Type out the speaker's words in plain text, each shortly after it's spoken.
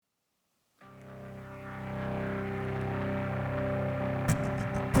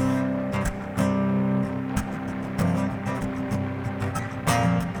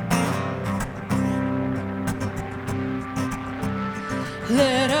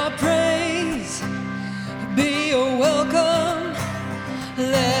our praise be your welcome.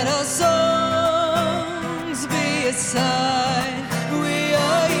 Let our songs be a sign we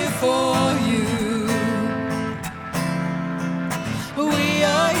are here for you. We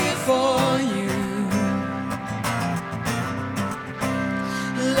are here for you.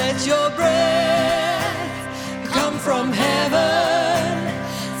 Let your breath come from heaven.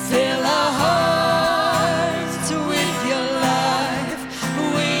 Fill our hearts with your life.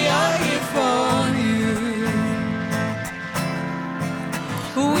 We are here for you.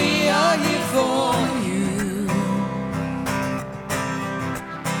 We are here for you.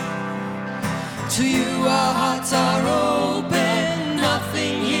 To you our hearts are open.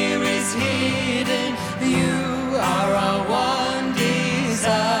 Nothing here is hidden. You are our one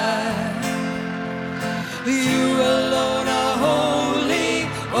desire. You alone are holy.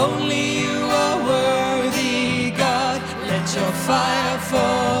 Only you are worthy, God. Let your fire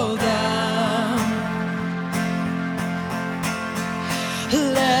fall down.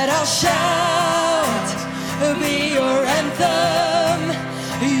 Let our shout be your anthem.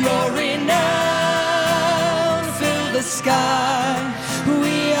 Your renown fill the sky.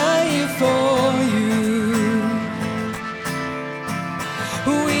 We are here for you.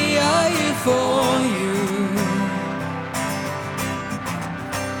 We are here for you.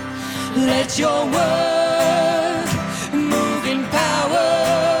 Let your word move in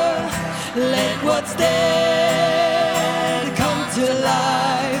power. Let what's dead come to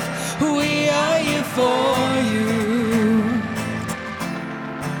life. We are here for you.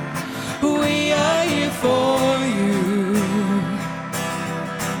 We are here for you.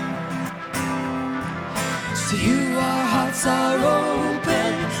 To you our hearts are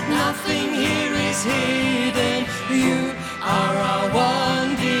open. Nothing here is hidden. You are our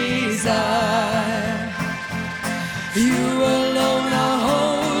one desire. You alone are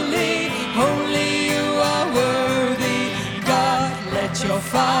holy. Only you are worthy. God, let your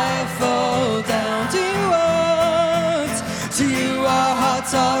fire fall down. To you our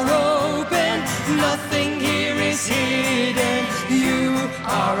hearts are open. Nothing here is hidden. You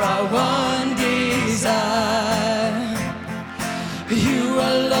are our one desire. You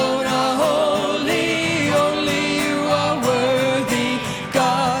alone are holy. Only you are worthy.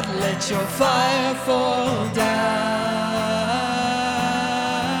 God, let your fire fall down.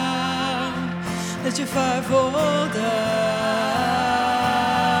 Let your fire fall down.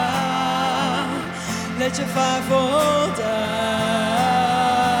 Let your fire fall down.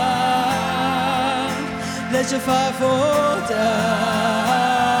 Let your fire fall down.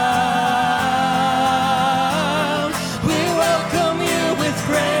 We welcome you with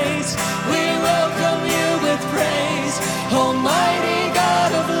praise. We welcome you with praise. Almighty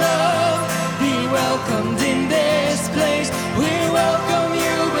God of love, be welcomed in this place. We welcome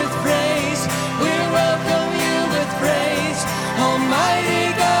you with praise. We welcome you with praise. Almighty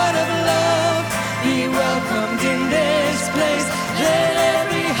God of love, be welcomed in this place. Let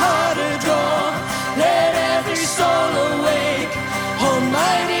every heart adore. Let every soul awake.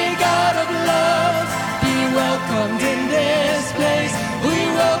 Almighty God of love, be welcomed in this place. We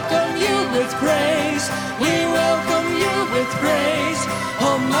welcome you with praise. We welcome you with praise.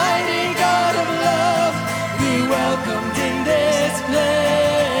 Almighty God of love, be welcomed in this place.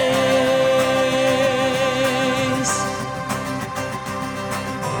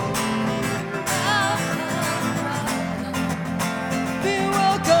 Be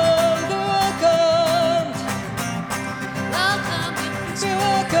welcomed, be welcomed. Be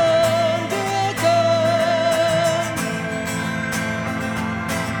welcomed.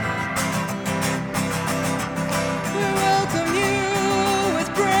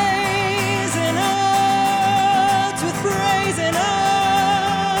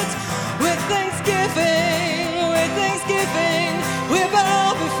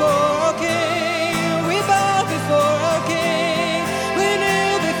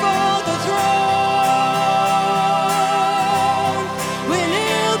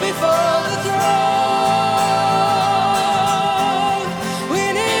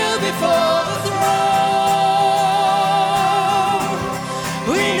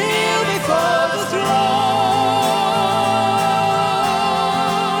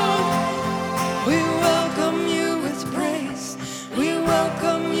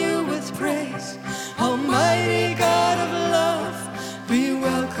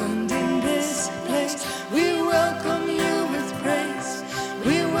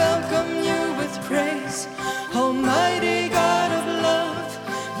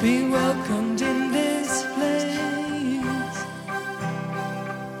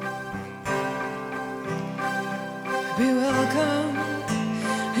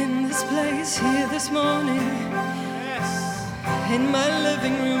 He's here this morning. In my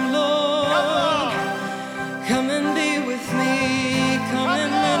living room, Lord. Come and be with me. Come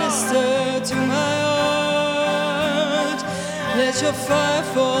and minister to my heart. Let your fire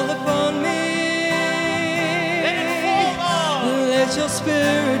fall upon me. Let your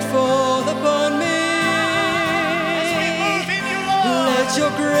spirit fall upon me. Let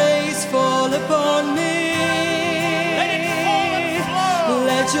your grace fall upon me.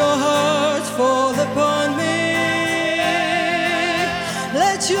 Let your heart fall upon me.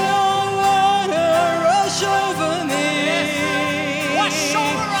 Let your water rush over me.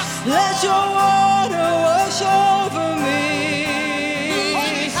 Let your water wash over me.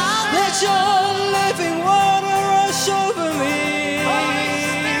 Let your living water rush over me.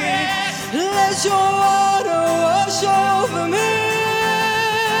 Let your water wash over me.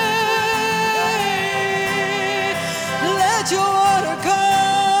 Let your water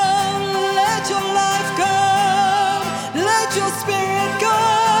come. Let your life come. Let your spirit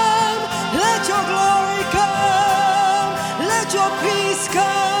come. Let your glory come. Let your peace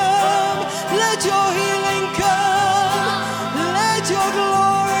come. Let your healing come. Let your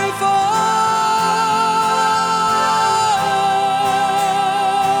glory fall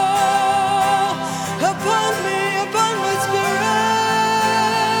upon me, upon my spirit.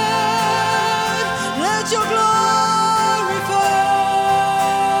 Let your glory fall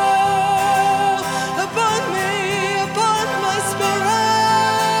upon me, upon my spirit.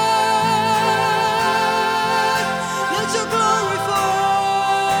 Let your glory fall.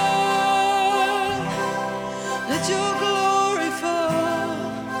 Let your glory fall.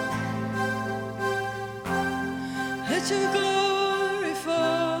 Let your glory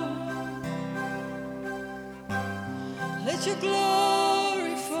fall. Let your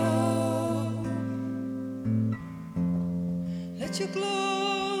glory fall. Let your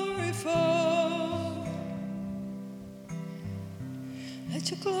glory fall. Let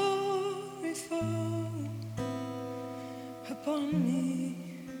your glory fall upon me,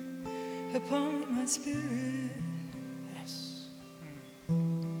 upon my spirit. Yes.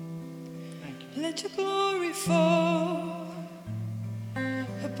 Let your glory fall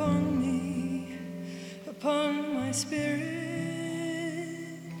upon me, upon my spirit.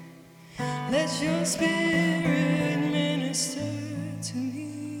 Let your spirit minister to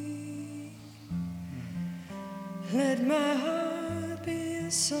me. Let my heart be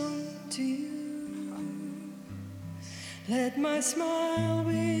a song to you. Let my smile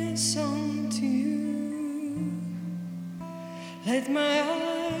be a song to you. Let my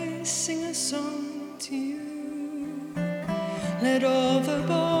eyes sing a song to you. Let all the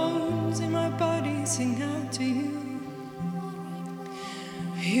bones in my body sing out to you.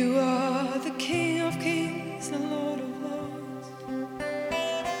 You are the King of Kings, the Lord of Lords.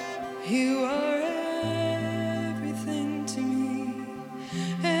 You are everything to me,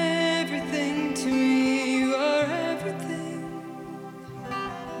 everything to me. You are everything.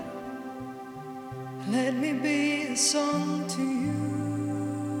 Let me be a song to you.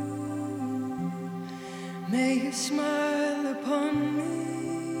 May you smile upon me.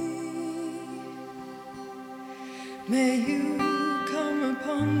 May you come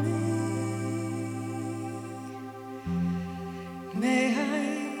upon me. May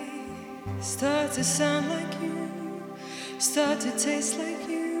I start to sound like you, start to taste like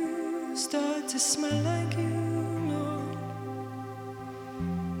you, start to smell like you, Lord.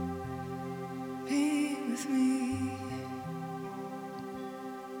 Be with me.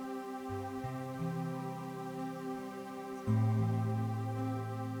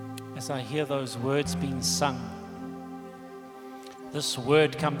 As I hear those words being sung, this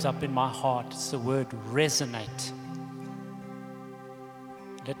word comes up in my heart. It's the word resonate.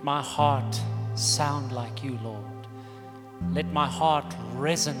 Let my heart sound like you, Lord. Let my heart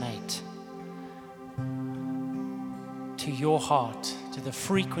resonate to your heart, to the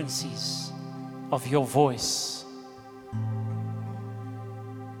frequencies of your voice.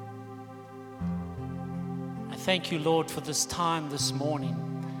 I thank you, Lord, for this time this morning.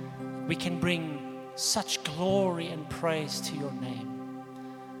 We can bring such glory and praise to your name.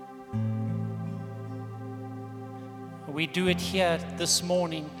 We do it here this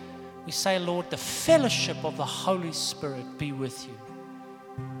morning. We say, Lord, the fellowship of the Holy Spirit be with you.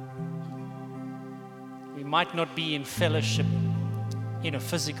 We might not be in fellowship in a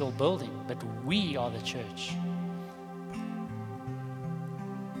physical building, but we are the church.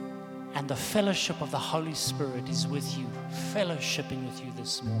 And the fellowship of the Holy Spirit is with you, fellowshipping with you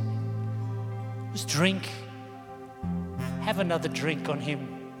this morning. Just drink. Have another drink on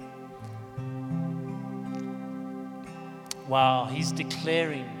him. Wow, he's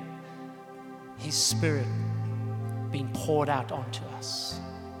declaring His Spirit being poured out onto us.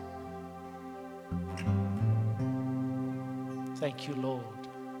 Thank you, Lord.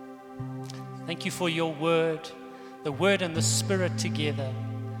 Thank you for your word, the word and the Spirit together,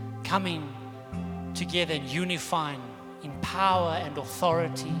 coming together and unifying in power and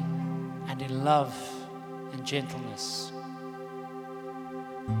authority and in love and gentleness.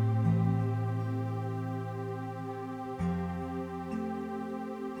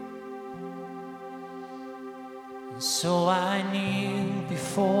 So I kneel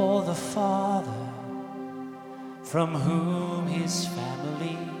before the Father, from whom his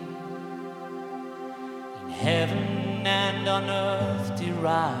family in heaven and on earth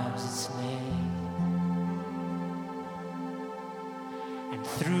derives its name. And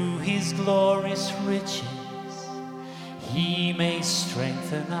through his glorious riches he may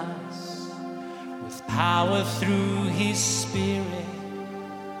strengthen us with power through his Spirit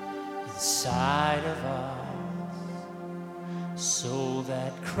inside of us, so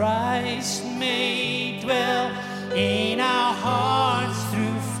that Christ may dwell in our hearts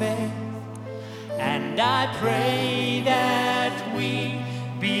through faith. And I pray that we,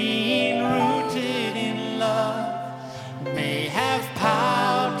 being rooted in love, may have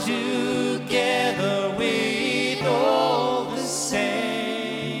power together with all the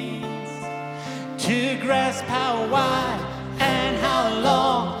saints to grasp how wide and how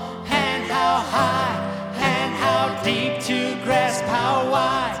long and how high and how deep, to grasp how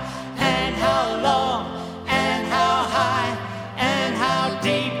wide and how long and how high and how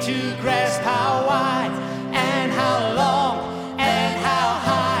deep, to grasp how wide and how long and how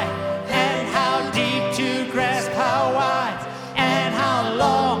high and how deep, to grasp how wide and how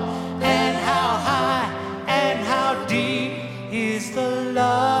long and how high and how deep is the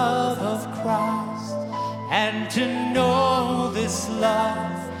love of Christ, and to know this love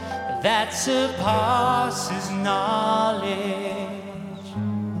that surpasses knowledge,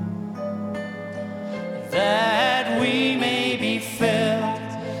 that we may be filled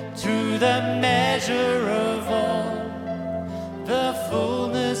to the measure of all the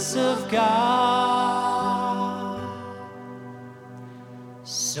fullness of God.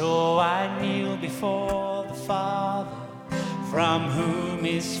 So I kneel before the Father, from whom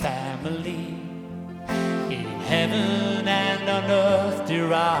his family in heaven and on earth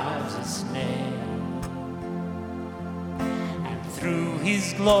derives its name. And through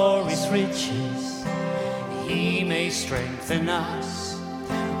his glorious riches he may strengthen us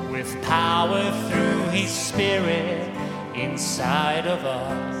with power through his Spirit inside of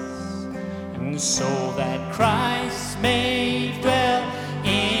us, and so that Christ may dwell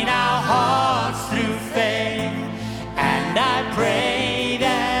in our hearts through faith. And I pray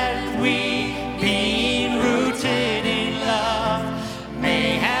that we, being rooted in love,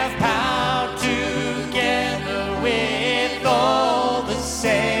 may have power together with all the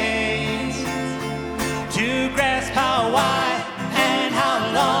saints to grasp how wide and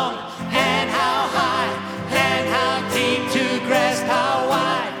how long and how high and how deep, to grasp how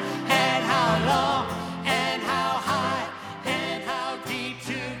wide and how long and how high and how deep,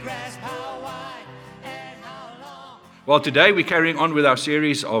 to grasp how wide and how long. Well, today we're carrying on with our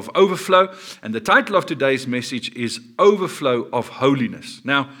series of Overflow, and the title of today's message is Overflow of Holiness.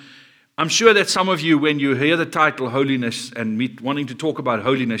 Now, I'm sure that some of you, when you hear the title Holiness and wanting to talk about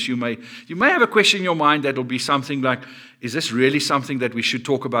holiness, you may have a question in your mind that will be something like, is this really something that we should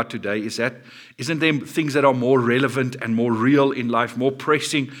talk about today? Isn't there things that are more relevant and more real in life, more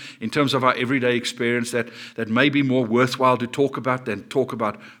pressing in terms of our everyday experience that may be more worthwhile to talk about than talk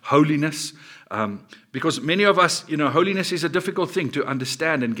about holiness? Because many of us, holiness is a difficult thing to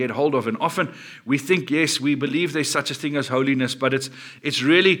understand and get hold of. And often we think, yes, we believe there's such a thing as holiness, but it's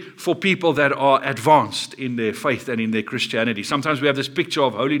really for people that are advanced in their faith and in their Christianity. Sometimes we have this picture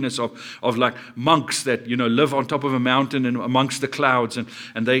of holiness of like monks that, live on top of a mountain and amongst the clouds, and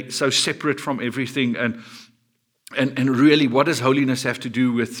they so separate from everything. And really, what does holiness have to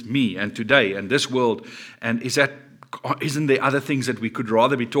do with me and today and this world? And isn't there other things that we could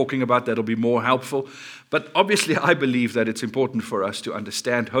rather be talking about that'll be more helpful? But obviously, I believe that it's important for us to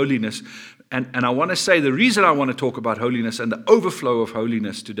understand holiness. And I want to say the reason I want to talk about holiness and the overflow of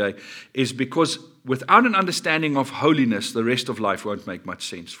holiness today is because without an understanding of holiness, the rest of life won't make much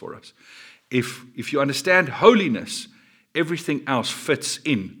sense for us. If you understand holiness, everything else fits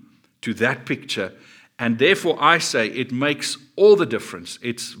in to that picture. And therefore, I say it makes all the difference.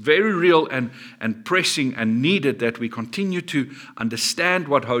 It's very real and pressing and needed that we continue to understand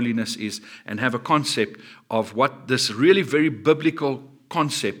what holiness is and have a concept of what this really very biblical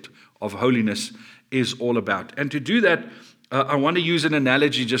concept of holiness is all about. And to do that, I want to use an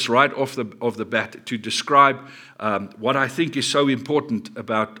analogy just right off the bat to describe what I think is so important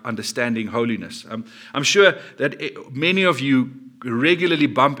about understanding holiness. I'm sure that many of you regularly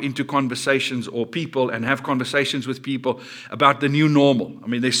bump into conversations or people and have conversations with people about the new normal. I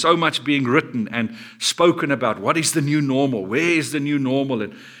mean, there's so much being written and spoken about what is the new normal, where is the new normal,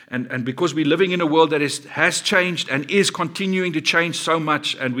 and because we're living in a world that has changed and is continuing to change so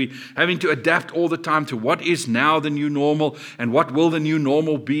much, and we're having to adapt all the time to what is now the new normal and what will the new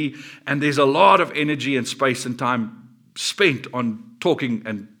normal be, and there's a lot of energy and space and time spent on talking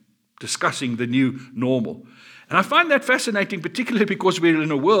and discussing the new normal. And I find that fascinating, particularly because we're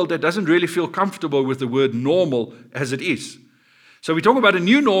in a world that doesn't really feel comfortable with the word normal as it is. So we talk about a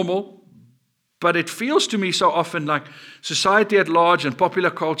new normal, but it feels to me so often like society at large and popular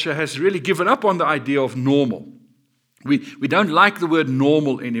culture has really given up on the idea of normal. We don't like the word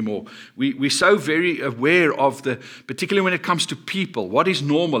normal anymore. We're so very aware of particularly when it comes to people, what is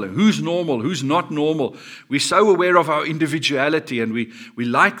normal and who's not normal. We're so aware of our individuality, and we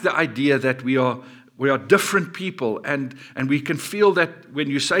like the idea that we are different people, and we can feel that when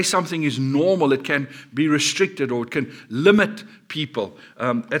you say something is normal, it can be restricted or it can limit people.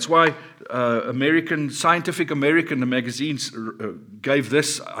 That's why Scientific American, the magazines, gave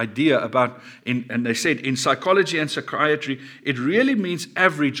this idea about, and they said in psychology and psychiatry, it really means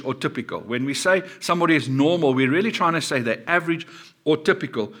average or typical. When we say somebody is normal, we're really trying to say they're average or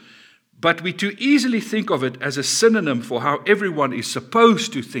typical. But we too easily think of it as a synonym for how everyone is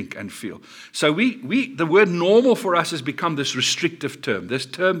supposed to think and feel. So the word normal for us has become this restrictive term, this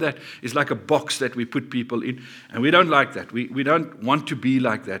term that is like a box that we put people in, and we don't like that. We don't want to be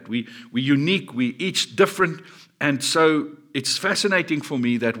like that. We're unique, we're each different, and so it's fascinating for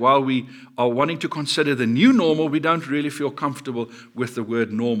me that while we are wanting to consider the new normal, we don't really feel comfortable with the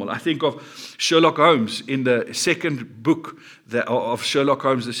word normal. I think of Sherlock Holmes in the second book of Sherlock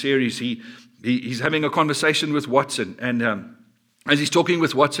Holmes, the series. He's having a conversation with Watson, and as he's talking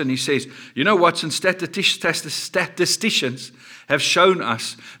with Watson, he says, "You know, Watson, statisticians have shown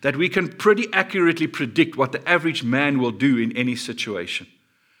us that we can pretty accurately predict what the average man will do in any situation.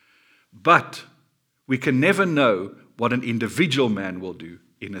 But we can never know what an individual man will do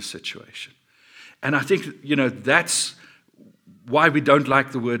in a situation." And I think, that's why we don't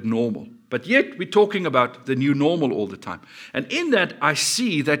like the word normal. But yet we're talking about the new normal all the time. And in that, I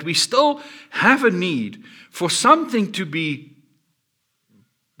see that we still have a need for something to be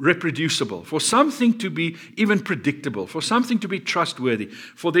reproducible, for something to be even predictable, for something to be trustworthy,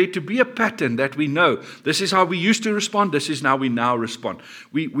 for there to be a pattern that we know. This is how we used to respond, this is how we now respond.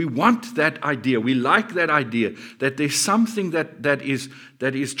 We want that idea, we like that idea, that there's something that is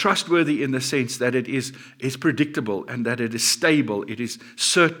trustworthy in the sense that it is predictable and that it is stable, it is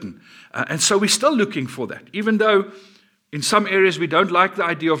certain. And so we're still looking for that. Even though in some areas we don't like the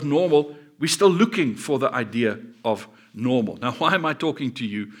idea of normal, we're still looking for the idea of normal. Now, why am I talking to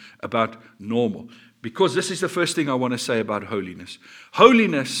you about normal? Because this is the first thing I want to say about holiness.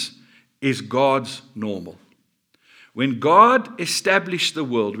 Holiness is God's normal. When God established the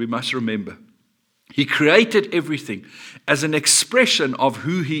world, we must remember, He created everything as an expression of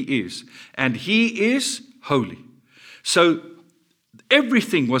who He is, and He is holy. So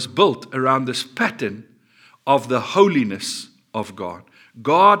everything was built around this pattern of the holiness of God.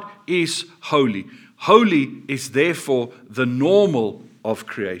 God is holy. Holy is therefore the normal of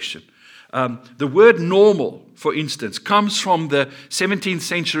creation. The word normal, for instance, comes from the 17th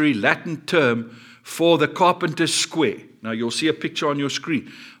century Latin term for the carpenter's square. Now you'll see a picture on your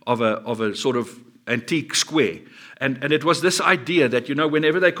screen of a sort of antique square. And it was this idea that,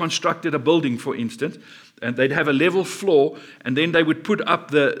 whenever they constructed a building, for instance, and they'd have a level floor, and then they would put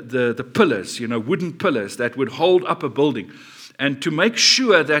up the pillars, wooden pillars that would hold up a building. And to make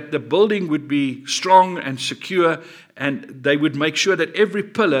sure that the building would be strong and secure, and they would make sure that every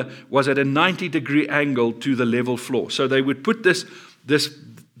pillar was at a 90-degree angle to the level floor. So they would put this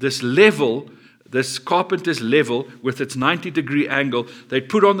level, this carpenter's level with its 90-degree angle, they'd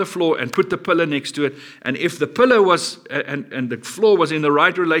put on the floor and put the pillar next to it. And if the pillar was, and the floor was in the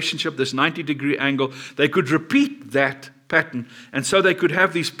right relationship, this 90-degree angle, they could repeat that pattern. And so they could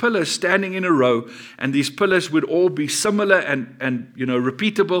have these pillars standing in a row, and these pillars would all be similar and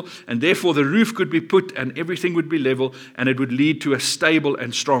repeatable, and therefore the roof could be put and everything would be level, and it would lead to a stable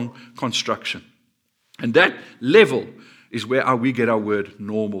and strong construction. And that level is where we get our word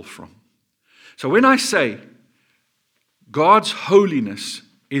normal from. So when I say God's holiness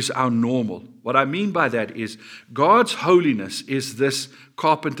is our normal. What I mean by that is God's holiness is this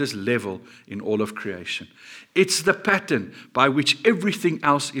carpenter's level in all of creation. It's the pattern by which everything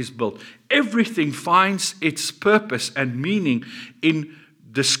else is built. Everything finds its purpose and meaning in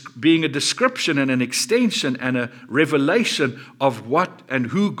being a description and an extension and a revelation of what and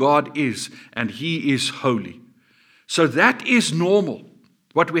who God is, and He is holy. So that is normal.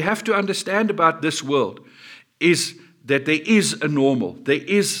 What we have to understand about this world is that there is a normal, there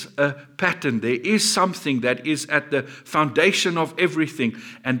is a pattern, there is something that is at the foundation of everything,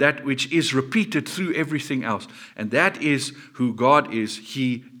 and that which is repeated through everything else. And that is who God is.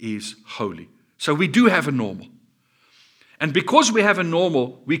 He is holy. So we do have a normal. And because we have a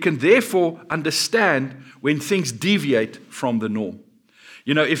normal, we can therefore understand when things deviate from the norm.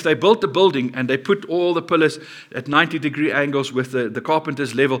 You know, if they built the building and they put all the pillars at 90-degree angles with the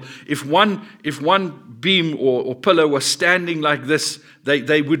carpenter's level, if one beam or pillar was standing like this,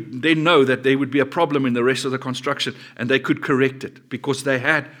 they would then know that there would be a problem in the rest of the construction, and they could correct it because they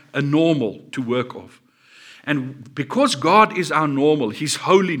had a normal to work off. And because God is our normal, His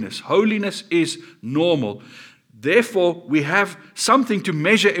holiness is normal. Therefore, we have something to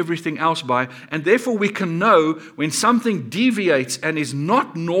measure everything else by, and therefore we can know when something deviates and is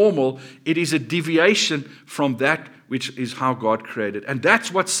not normal, it is a deviation from that which is how God created. And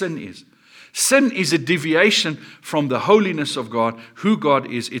that's what sin is. Sin is a deviation from the holiness of God, who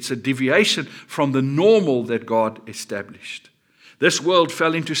God is. It's a deviation from the normal that God established. This world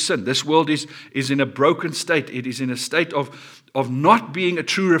fell into sin. This world is in a broken state. It is in a state of not being a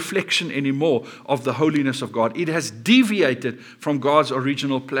true reflection anymore of the holiness of God. It has deviated from God's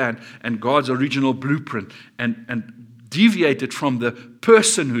original plan and God's original blueprint and deviated from the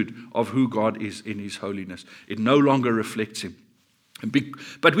personhood of who God is in His holiness. It no longer reflects Him.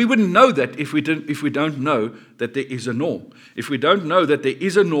 But we wouldn't know that if we don't know that there is a norm. If we don't know that there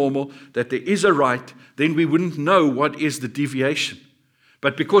is a normal, that there is a right, then we wouldn't know what is the deviation.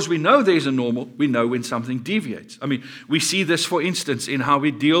 But because we know there's a normal, we know when something deviates. I mean, we see this, for instance, in how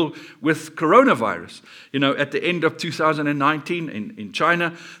we deal with coronavirus. You know, at the end of 2019 in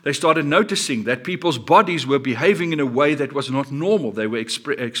China, they started noticing that people's bodies were behaving in a way that was not normal. They were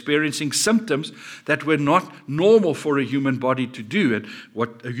experiencing symptoms that were not normal for a human body to do, and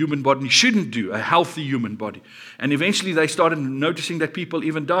what a human body shouldn't do, a healthy human body. And eventually they started noticing that people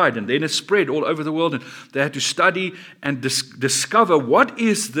even died, and then it spread all over the world, and they had to study and discover what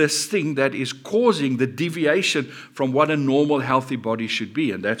is this thing that is causing the deviation from what a normal, healthy body should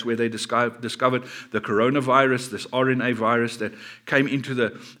be. And that's where they discovered the coronavirus, this RNA virus that came into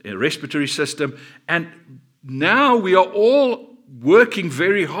the respiratory system. And now we are all working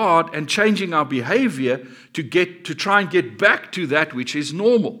very hard and changing our behavior to try and get back to that which is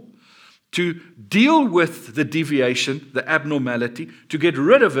normal, to deal with the deviation, the abnormality, to get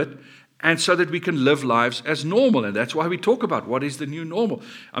rid of it, and so that we can live lives as normal. And that's why we talk about what is the new normal.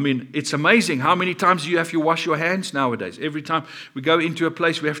 I mean, it's amazing how many times you have to wash your hands nowadays. Every time we go into a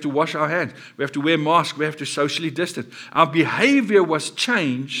place, we have to wash our hands. We have to wear masks. We have to socially distance. Our behavior was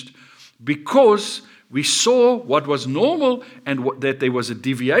changed because we saw what was normal and that there was a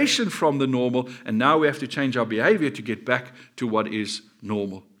deviation from the normal. And now we have to change our behavior to get back to what is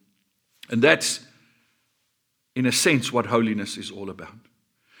normal. And that's, in a sense, what holiness is all about.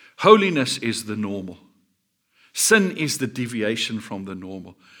 Holiness is the normal. Sin is the deviation from the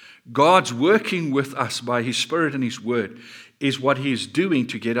normal. God's working with us by His Spirit and His Word is what He is doing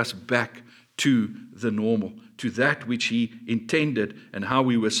to get us back to the normal, to that which He intended and how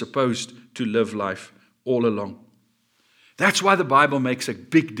we were supposed to live life all along. That's why the Bible makes a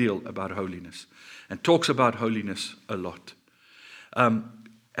big deal about holiness and talks about holiness a lot.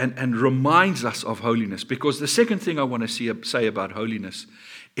 And reminds us of holiness. Because the second thing I want to say about holiness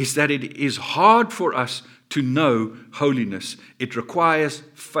is that it is hard for us to know holiness. It requires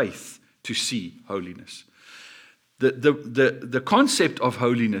faith to see holiness. The concept of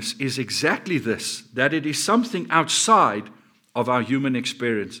holiness is exactly this, that it is something outside of our human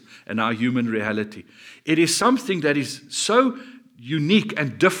experience and our human reality. It is something that is so unique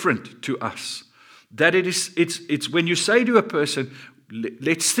and different to us that it's when you say to a person,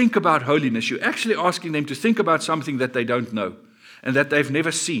 let's think about holiness, you're actually asking them to think about something that they don't know and that they've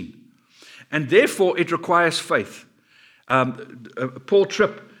never seen. And therefore, it requires faith. Paul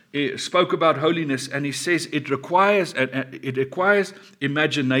Tripp spoke about holiness, and he says it requires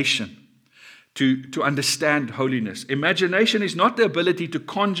imagination to understand holiness. Imagination is not the ability to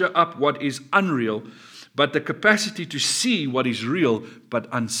conjure up what is unreal, but the capacity to see what is real but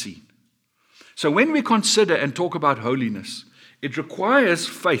unseen. So when we consider and talk about holiness, it requires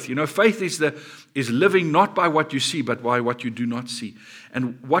faith. You know, faith is is living not by what you see, but by what you do not see.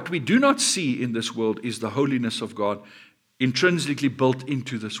 And what we do not see in this world is the holiness of God intrinsically built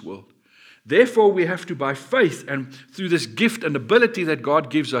into this world. Therefore, we have to, by faith and through this gift and ability that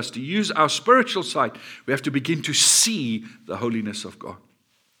God gives us to use our spiritual sight, we have to begin to see the holiness of God.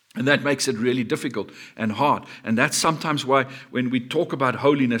 And that makes it really difficult and hard. And that's sometimes why when we talk about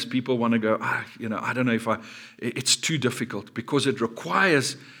holiness, people want to go, I don't know it's too difficult, because it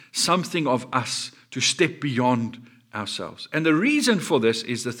requires something of us to step beyond ourselves. And the reason for this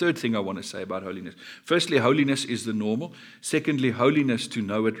is the third thing I want to say about holiness. Firstly, holiness is the normal. Secondly, holiness, to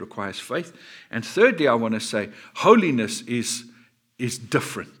know it, requires faith. And thirdly, I want to say holiness is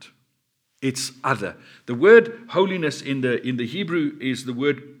different. It's other. The word holiness in the Hebrew is the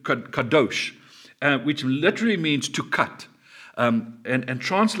word kadosh, which literally means to cut. And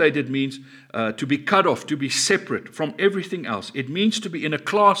translated means to be cut off, to be separate from everything else. It means to be in a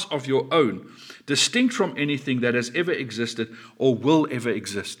class of your own, distinct from anything that has ever existed or will ever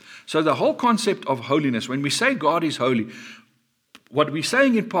exist. So the whole concept of holiness, when we say God is holy, what we're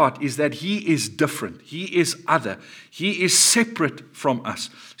saying in part is that He is different. He is other. He is separate from us.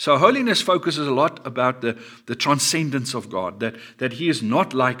 So holiness focuses a lot about the transcendence of God, that He is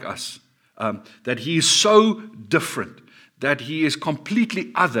not like us, that He is so different, that He is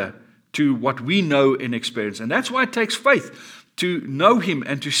completely other to what we know and experience. And that's why it takes faith to know Him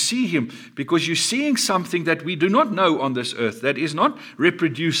and to see Him, because you're seeing something that we do not know on this earth, that is not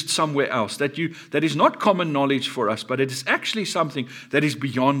reproduced somewhere else, that is not common knowledge for us, but it is actually something that is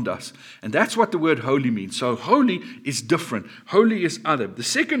beyond us. And that's what the word holy means. So holy is different. Holy is other. The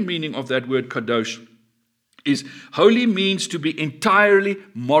second meaning of that word kadosh is holy means to be entirely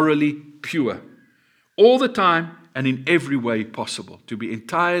morally pure, all the time, and in every way possible, to be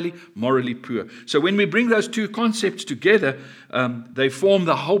entirely morally pure. So when we bring those two concepts together, they form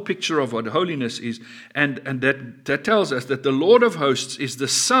the whole picture of what holiness is, and that tells us that the Lord of hosts is the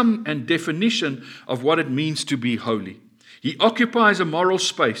sum and definition of what it means to be holy. He occupies a moral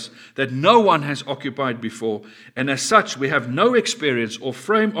space that no one has occupied before, and as such we have no experience or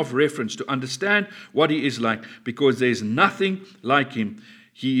frame of reference to understand what He is like, because there is nothing like Him.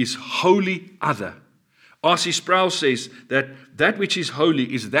 He is wholly other. R.C. Sproul says that which is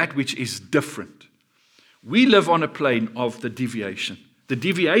holy is that which is different. We live on a plane of the deviation. The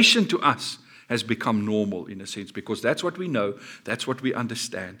deviation to us has become normal in a sense, because that's what we know, that's what we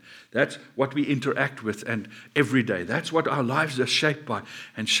understand, that's what we interact with and every day. That's what our lives are shaped by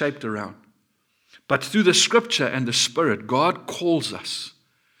and shaped around. But through the Scripture and the Spirit, God calls us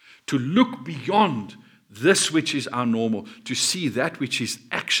to look beyond this which is our normal, to see that which is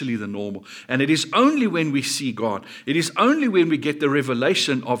actually the normal. And it is only when we see God, it is only when we get the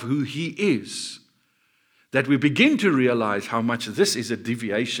revelation of who He is, that we begin to realize how much this is a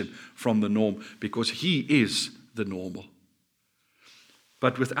deviation from the norm, because He is the normal.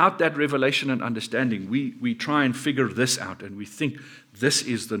 But without that revelation and understanding, we try and figure this out, and we think this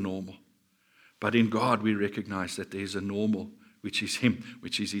is the normal. But in God, we recognize that there is a normal, which is Him,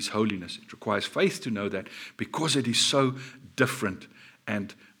 which is His holiness. It requires faith to know that, because it is so different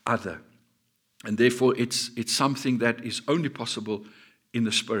and other. And therefore, it's something that is only possible in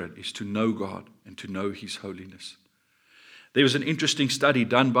the Spirit, is to know God and to know His holiness. There was an interesting study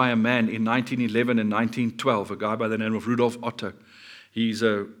done by a man in 1911 and 1912, a guy by the name of Rudolf Otto. He's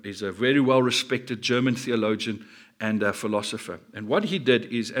a very well-respected German theologian and a philosopher. And what he did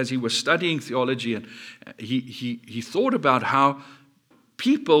is, as he was studying theology, and he thought about how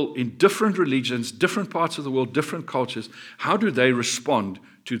people in different religions, different parts of the world, different cultures, how do they respond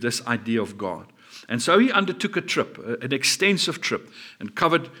to this idea of God? And so he undertook a trip, an extensive trip, and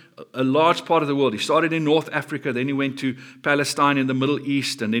covered a large part of the world. He started in North Africa, then he went to Palestine in the Middle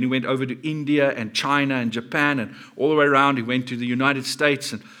East, and then he went over to India and China and Japan, and all the way around he went to the United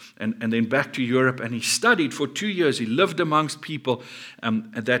States and then back to Europe. And he studied for 2 years. He lived amongst people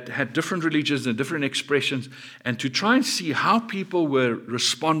that had different religions and different expressions, and to try and see how people were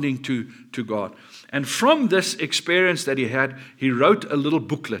responding to God. And from this experience that he had, he wrote a little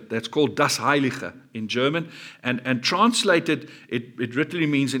booklet that's called Das Heilige in German, and translated, it literally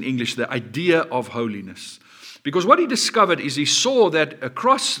means in English, the idea of holiness. Because what he discovered is he saw that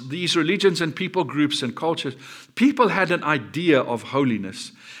across these religions and people groups and cultures, people had an idea of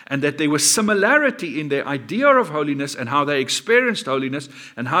holiness, and that there was similarity in their idea of holiness and how they experienced holiness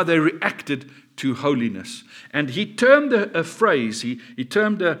and how they reacted to holiness. And he termed a phrase, he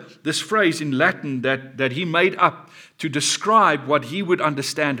termed this phrase in Latin that he made up to describe what he would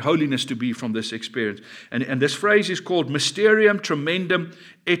understand holiness to be from this experience. And this phrase is called Mysterium Tremendum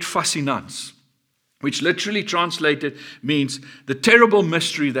et Fascinans, which literally translated means the terrible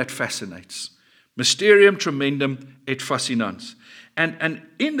mystery that fascinates. Mysterium tremendum et fascinans. And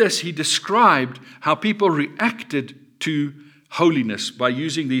in this, he described how people reacted to holiness by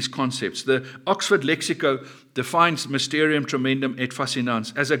using these concepts. The Oxford Lexico defines mysterium tremendum et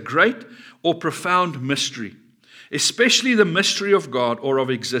fascinans as a great or profound mystery, especially the mystery of God or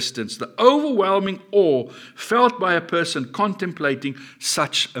of existence, the overwhelming awe felt by a person contemplating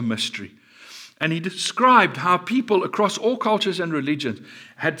such a mystery. And he described how people across all cultures and religions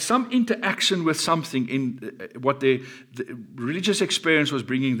had some interaction with something in what the religious experience was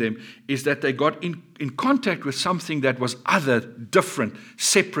bringing them, is that they got in contact with something that was other, different,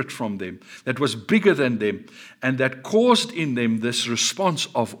 separate from them, that was bigger than them, and that caused in them this response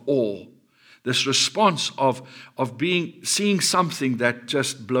of awe. This response of seeing something that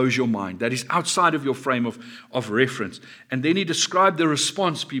just blows your mind, that is outside of your frame of reference. And then he described the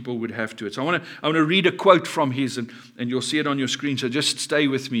response people would have to it. So I want to read a quote from his, and you'll see it on your screen, so just stay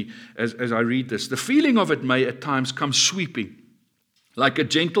with me as I read this. The feeling of it may at times come sweeping, like a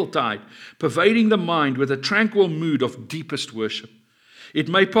gentle tide, pervading the mind with a tranquil mood of deepest worship. It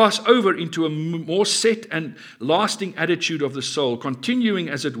may pass over into a more set and lasting attitude of the soul, continuing,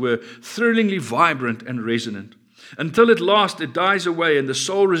 as it were, thrillingly vibrant and resonant, until at last it dies away and the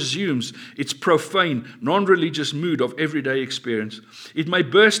soul resumes its profane, non-religious mood of everyday experience. It may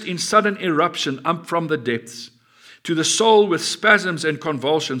burst in sudden eruption up from the depths to the soul with spasms and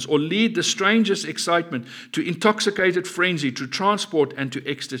convulsions, or lead the strangest excitement to intoxicated frenzy, to transport and to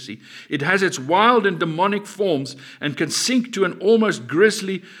ecstasy. It has its wild and demonic forms and can sink to an almost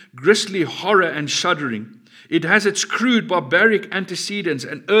grisly horror and shuddering. It has its crude, barbaric antecedents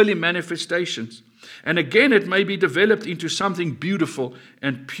and early manifestations. And again, it may be developed into something beautiful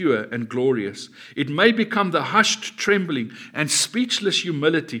and pure and glorious. It may become the hushed trembling and speechless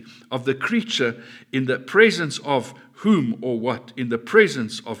humility of the creature in the presence of whom or what, in the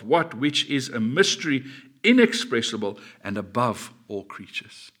presence of what which is a mystery inexpressible and above all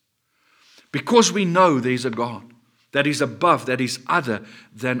creatures. Because we know there's a God that is above, that is other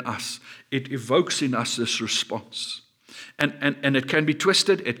than us, it evokes in us this response. And it can be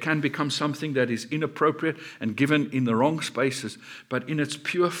twisted, it can become something that is inappropriate and given in the wrong spaces, but in its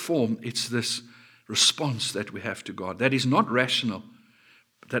pure form, it's this response that we have to God that is not rational,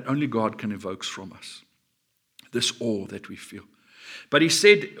 but that only God can evoke from us. This awe that we feel. But he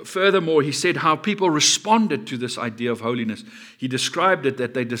said, furthermore, he said how people responded to this idea of holiness. He described it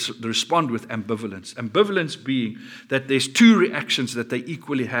that they respond with ambivalence. Ambivalence being that there's two reactions that they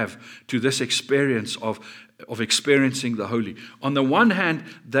equally have to this experience of experiencing the holy. On the one hand,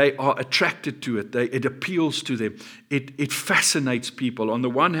 they are attracted to it. It appeals to them. It fascinates people. On the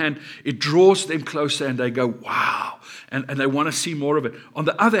one hand, it draws them closer and they go, wow, and they want to see more of it. On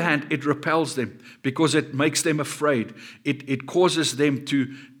the other hand, it repels them because it makes them afraid. It causes them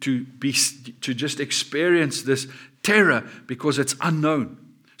to just experience this terror because it's unknown.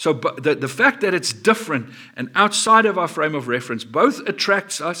 So the fact that it's different and outside of our frame of reference both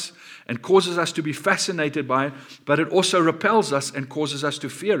attracts us and causes us to be fascinated by it, but it also repels us and causes us to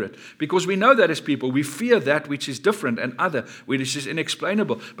fear it. Because we know that as people, we fear that which is different and other, which is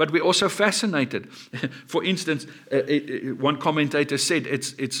inexplainable, but we're also fascinated. For instance, one commentator said,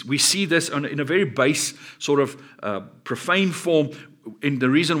 we see this in a very base, sort of profane form in the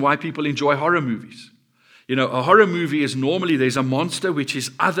reason why people enjoy horror movies. You know, a horror movie is normally there's a monster which is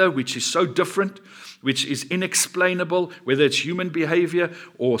other, which is so different, which is inexplainable, whether it's human behavior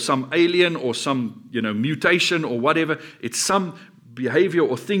or some alien or some, mutation or whatever. It's some behavior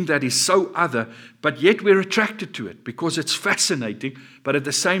or thing that is so other, but yet we're attracted to it because it's fascinating, but at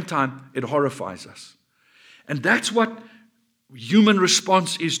the same time, it horrifies us. And that's what human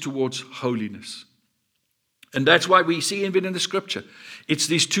response is towards holiness. And that's why we see even in the scripture. It's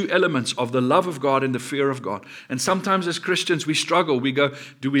these two elements of the love of God and the fear of God. And sometimes as Christians we struggle. We go,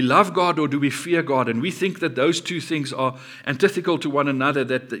 do we love God or do we fear God? And we think that those two things are antithetical to one another,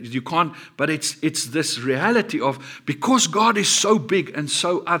 that you can't. But it's this reality of, because God is so big and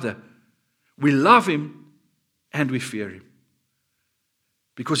so other, we love Him and we fear Him.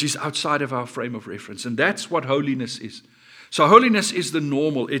 Because He's outside of our frame of reference. And that's what holiness is. So holiness is the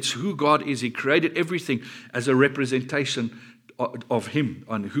normal. It's who God is. He created everything as a representation of Him,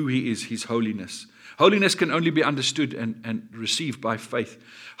 on who He is, His holiness. Holiness can only be understood and received by faith.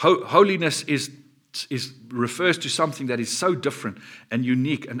 Holiness refers to something that is so different and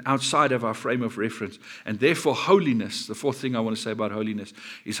unique and outside of our frame of reference. And therefore holiness, the fourth thing I want to say about holiness,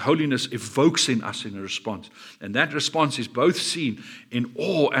 is holiness evokes in us in a response. And that response is both seen in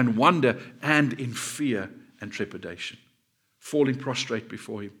awe and wonder and in fear and trepidation. Falling prostrate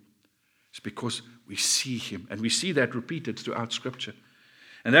before Him. It's because we see Him. And we see that repeated throughout Scripture.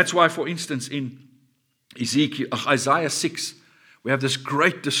 And that's why, for instance, in Isaiah 6, we have this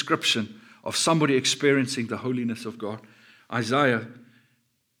great description of somebody experiencing the holiness of God. Isaiah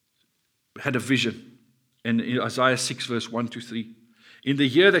had a vision in Isaiah 6 verse 1 to 3. In the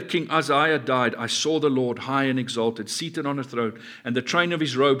year that King Uzziah died, I saw the Lord high and exalted, seated on a throne, and the train of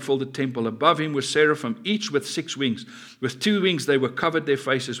his robe filled the temple. Above him were seraphim, each with 6 wings. With 2 wings they were covered their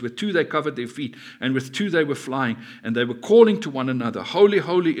faces, with 2 they covered their feet, and with 2 they were flying, and they were calling to one another, Holy,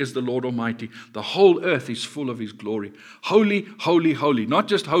 holy is the Lord Almighty. The whole earth is full of his glory. Holy, holy, holy. Not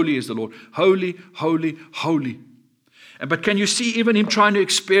just holy is the Lord. Holy, holy, holy. But can you see even him trying to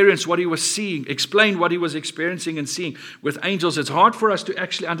experience what he was seeing, explain what he was experiencing and seeing with angels? It's hard for us to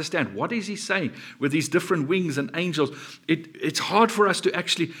actually understand. What is he saying with these different wings and angels? It's hard for us to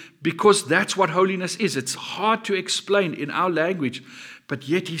actually, because that's what holiness is. It's hard to explain in our language, but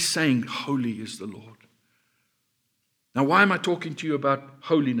yet he's saying, holy is the Lord. Now, why am I talking to you about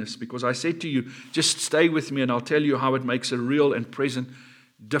holiness? Because I said to you, just stay with me and I'll tell you how it makes a real and present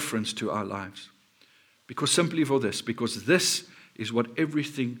difference to our lives. Because this is what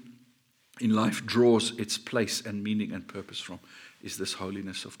everything in life draws its place and meaning and purpose from, is this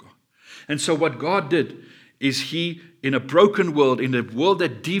holiness of God. And so what God did is he, in a broken world, in a world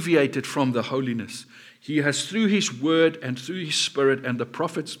that deviated from the holiness, he has through his word and through his spirit and the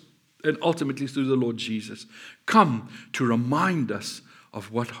prophets and ultimately through the Lord Jesus, come to remind us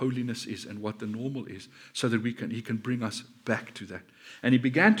of what holiness is and what the normal is, so that he can bring us back to that. And he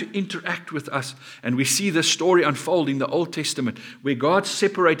began to interact with us, and we see this story unfold in the Old Testament, where God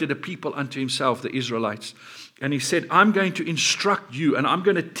separated a people unto himself, the Israelites. And he said, I'm going to instruct you, and I'm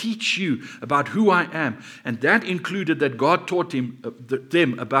going to teach you about who I am. And that included that God taught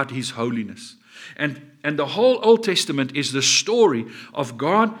them about his holiness. And the whole Old Testament is the story of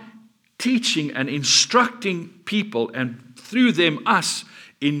God teaching and instructing people, and through them us,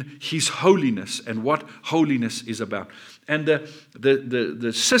 in his holiness and what holiness is about. And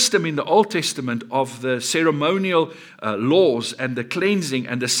the system in the Old Testament of the ceremonial laws and the cleansing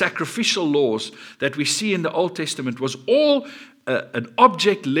and the sacrificial laws that we see in the Old Testament was all an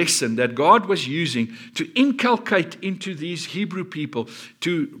object lesson that God was using to inculcate into these Hebrew people,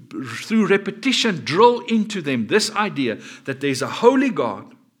 to, through repetition, drill into them this idea that there's a holy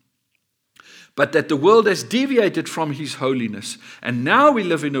God, but that the world has deviated from his holiness. And now we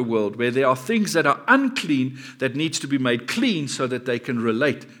live in a world where there are things that are unclean that needs to be made clean so that they can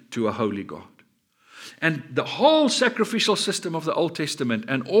relate to a holy God. And the whole sacrificial system of the Old Testament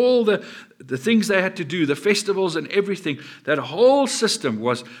and all the things they had to do, the festivals and everything, that whole system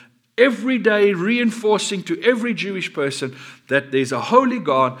was every day reinforcing to every Jewish person that there's a holy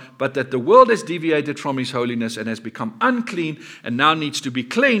God, but that the world has deviated from his holiness and has become unclean and now needs to be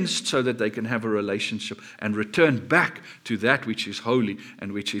cleansed so that they can have a relationship and return back to that which is holy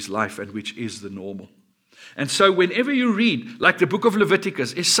and which is life and which is the normal. And so whenever you read, like the book of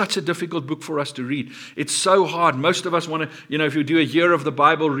Leviticus is such a difficult book for us to read. It's so hard. Most of us want to, if you do a year of the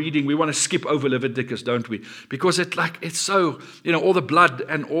Bible reading, we want to skip over Leviticus, don't we? Because it's so, all the blood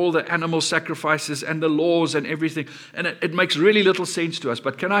and all the animal sacrifices and the laws and everything. And it makes really little sense to us.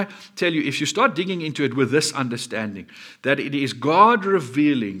 But can I tell you, if you start digging into it with this understanding, that it is God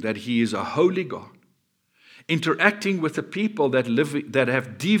revealing that he is a holy God, interacting with the people that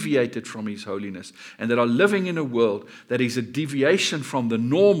have deviated from his holiness and that are living in a world that is a deviation from the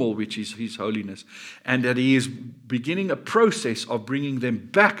normal, which is his holiness, and that he is beginning a process of bringing them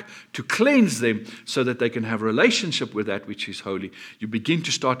back to cleanse them so that they can have a relationship with that which is holy. You begin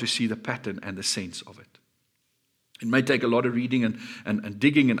to start to see the pattern and the sense of it. It may take a lot of reading and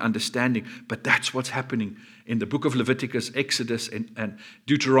digging and understanding, but that's what's happening in the book of Leviticus, Exodus, and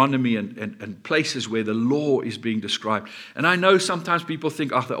Deuteronomy, and places where the law is being described. And I know sometimes people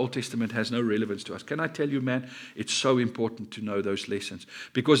think, the Old Testament has no relevance to us. Can I tell you, man, it's so important to know those lessons.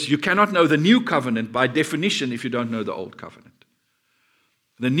 Because you cannot know the new covenant by definition if you don't know the old covenant.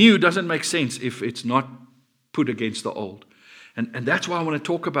 The new doesn't make sense if it's not put against the old. And that's why I want to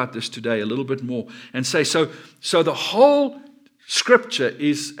talk about this today a little bit more and say, so the whole scripture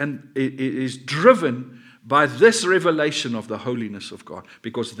is driven by this revelation of the holiness of God,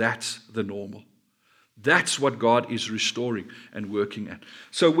 because that's the normal. That's what God is restoring and working at.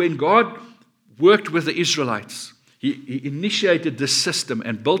 So when God worked with the Israelites, he initiated this system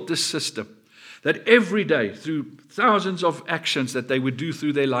and built this system that every day, through thousands of actions that they would do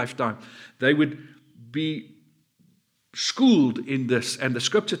through their lifetime, they would be schooled in this. And the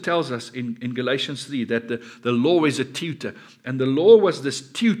scripture tells us in Galatians 3 that the law is a tutor. And the law was this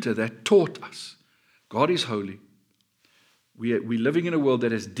tutor that taught us God is holy. We're living in a world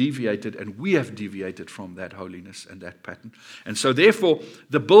that has deviated, and we have deviated from that holiness and that pattern. And so therefore,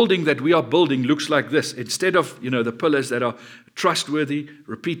 the building that we are building looks like this. Instead of, the pillars that are trustworthy,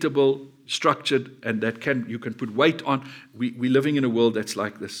 repeatable, structured, and that you can put weight on, we're living in a world that's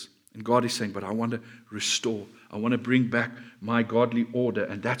like this. And God is saying, but I want to restore. I want to bring back my godly order.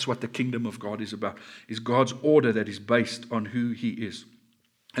 And that's what the kingdom of God is about, is God's order that is based on who He is.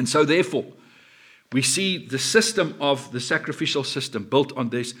 And so therefore, we see the system of the sacrificial system built on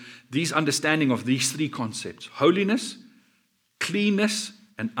these understanding of these three concepts: holiness, cleanness,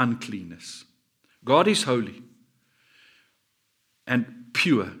 and uncleanness. God is holy and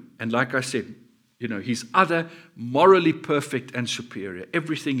pure. And like I said, He's other, morally perfect and superior.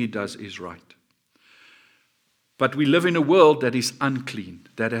 Everything He does is right. But we live in a world that is unclean,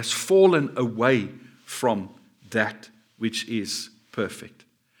 that has fallen away from that which is perfect.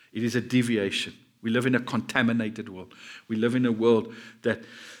 It is a deviation. We live in a contaminated world. We live in a world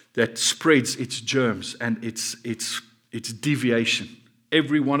that spreads its germs and its deviation.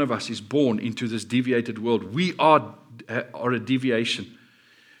 Every one of us is born into this deviated world. We are a deviation.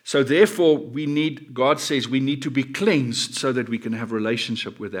 So therefore, God says we need to be cleansed so that we can have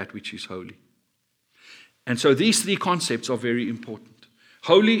relationship with that which is holy. And so these three concepts are very important.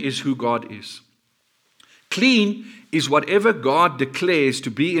 Holy is who God is. Clean is whatever God declares to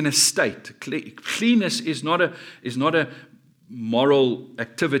be in a state. Cleanness is not a moral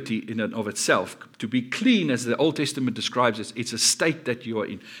activity in and of itself. To be clean, as the Old Testament describes it, it's a state that you are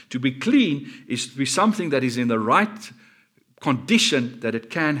in. To be clean is to be something that is in the right condition that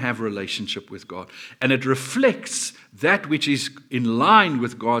it can have relationship with God. And it reflects that which is in line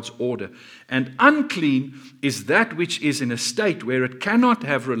with God's order. And unclean is that which is in a state where it cannot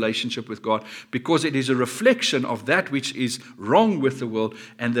have relationship with God, because it is a reflection of that which is wrong with the world,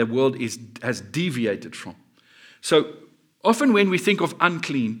 and the world has deviated from. So often when we think of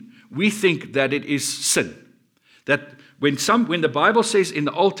unclean, we think that it is sin. That when the Bible says in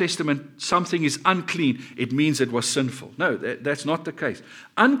the Old Testament something is unclean, it means it was sinful. No, that's not the case.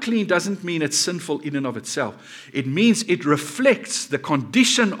 Unclean doesn't mean it's sinful in and of itself. It means it reflects the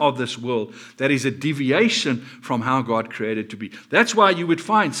condition of this world that is a deviation from how God created it to be. That's why you would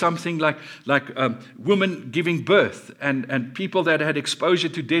find something like women giving birth and people that had exposure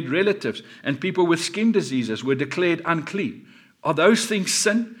to dead relatives and people with skin diseases were declared unclean. Are those things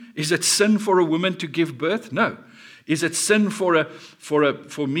sin? Is it sin for a woman to give birth? No. Is it sin for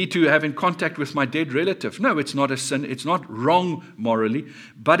me to have in contact with my dead relative? No, it's not a sin. It's not wrong morally,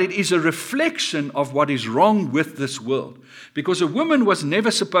 but it is a reflection of what is wrong with this world. Because a woman was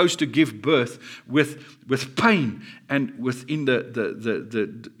never supposed to give birth with pain and within the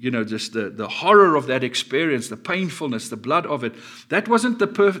horror of that experience, the painfulness, the blood of it. That wasn't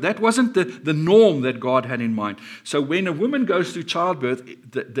the norm that God had in mind. So when a woman goes through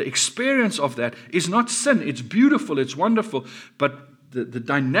childbirth, the experience of that is not sin. It's beautiful, it's wonderful, but the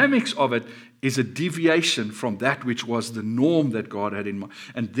dynamics of it is a deviation from that which was the norm that God had in mind.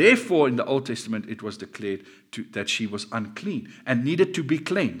 And therefore, in the Old Testament, it was declared that she was unclean and needed to be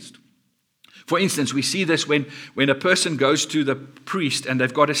cleansed. For instance, we see this when a person goes to the priest and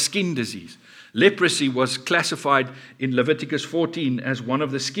they've got a skin disease. Leprosy was classified in Leviticus 14 as one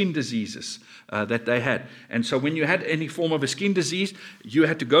of the skin diseases that they had. And so when you had any form of a skin disease, you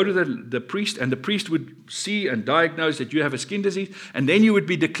had to go to the priest, and the priest would see and diagnose that you have a skin disease, and then you would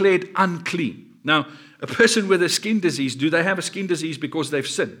be declared unclean. Now, a person with a skin disease, do they have a skin disease because they've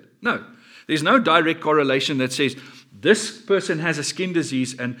sinned? No. There's no direct correlation that says this person has a skin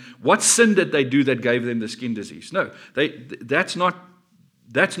disease and what sin did they do that gave them the skin disease? No, that's not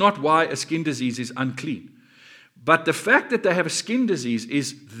why a skin disease is unclean. But the fact that they have a skin disease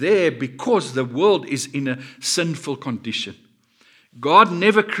is there because the world is in a sinful condition. God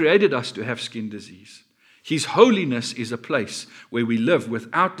never created us to have skin disease. His holiness is a place where we live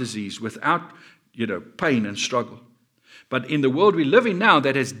without disease, without pain and struggle. But in the world we live in now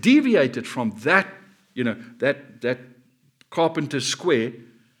that has deviated from that carpenter's square,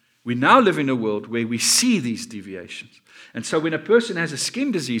 we now live in a world where we see these deviations. And so when a person has a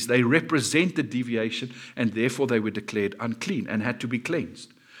skin disease, they represent the deviation, and therefore they were declared unclean and had to be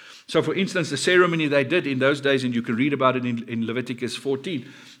cleansed. So for instance, the ceremony they did in those days, and you can read about it in Leviticus 14,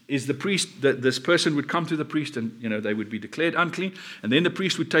 is the priest, this person would come to the priest and they would be declared unclean, and then the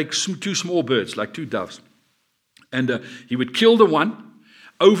priest would take two small birds, like 2 doves, and he would kill the one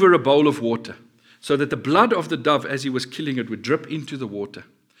over a bowl of water, so that the blood of the dove, as he was killing it, would drip into the water.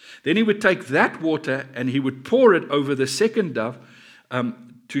 Then he would take that water and he would pour it over the second dove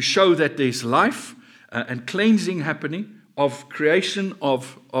to show that there's life and cleansing happening of creation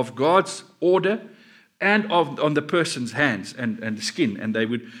of God's order and on the person's hands and the skin, and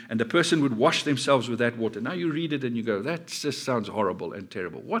the person would wash themselves with that water. Now you read it and you go, that just sounds horrible and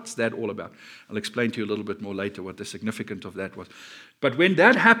terrible. What's that all about? I'll explain to you a little bit more later what the significance of that was. But when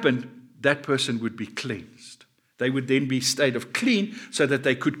that happened, that person would be cleansed. They would then be a state of clean so that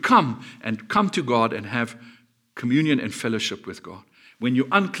they could come to God and have communion and fellowship with God. When you're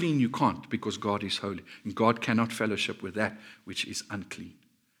unclean, you can't, because God is holy. And God cannot fellowship with that which is unclean,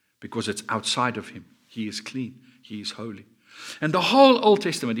 because it's outside of him. He is clean. He is holy. And the whole Old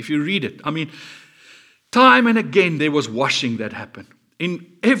Testament, if you read it, time and again there was washing that happened.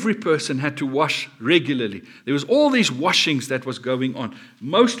 Every person had to wash regularly. There was all these washings that was going on,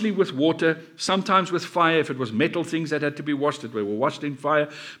 mostly with water, sometimes with fire. If it was metal things that had to be washed, they were washed in fire.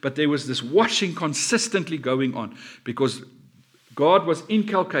 But there was this washing consistently going on, because God was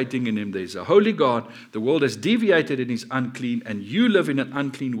inculcating in him, there's a holy God. The world has deviated and is unclean, and you live in an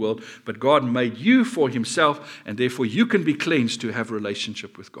unclean world. But God made you for himself, and therefore you can be cleansed to have a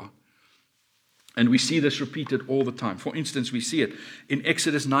relationship with God. And we see this repeated all the time. For instance, we see it in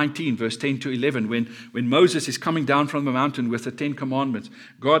Exodus 19, verse 10 to 11, when Moses is coming down from the mountain with the 10 commandments.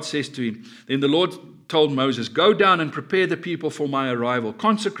 God says to him, then the Lord told Moses, go down and prepare the people for my arrival.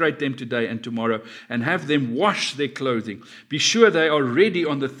 Consecrate them today and tomorrow, and have them wash their clothing. Be sure they are ready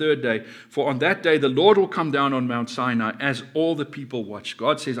on the third day, for on that day the Lord will come down on Mount Sinai as all the people watch.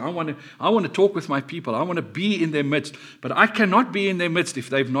 God says, I want to talk with my people. I want to be in their midst, but I cannot be in their midst if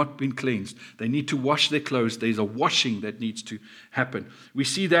they've not been cleansed. They need to wash their clothes. There's a washing that needs to happen. We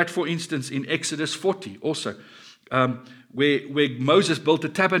see that, for instance, in Exodus 40 also. Where Moses built a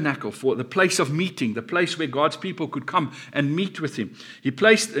tabernacle for the place of meeting, the place where God's people could come and meet with him. He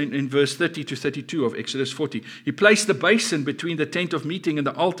placed, in verse 30 to 32 of Exodus 40, he placed the basin between the tent of meeting and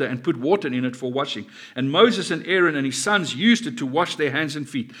the altar and put water in it for washing. And Moses and Aaron and his sons used it to wash their hands and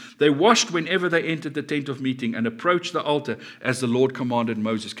feet. They washed whenever they entered the tent of meeting and approached the altar as the Lord commanded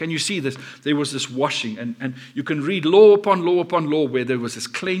Moses. Can you see this? There was this washing, and you can read law upon law upon law where there was this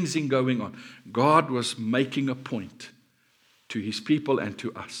cleansing going on. God was making a point to his people and to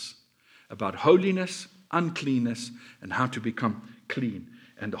us about holiness, uncleanness, and how to become clean.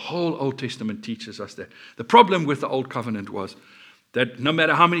 And the whole Old Testament teaches us that. The problem with the Old Covenant was that no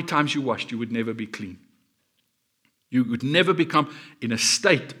matter how many times you washed, you would never be clean. You would never become in a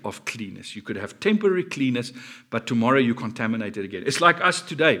state of cleanness. You could have temporary cleanness, but tomorrow you contaminate it again. It's like us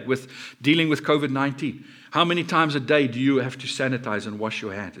today with dealing with COVID-19. How many times a day do you have to sanitize and wash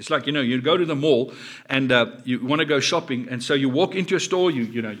your hands? It's like, you go to the mall and you want to go shopping, and so you walk into a store,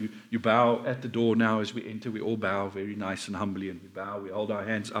 you bow at the door now as we enter. We all bow very nice and humbly, and we bow, we hold our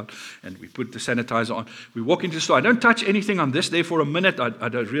hands out, and we put the sanitizer on. We walk into the store. I don't touch anything. I'm there for a minute. I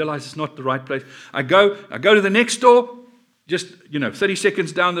don't realize it's not the right place. I go to the next store. Just, 30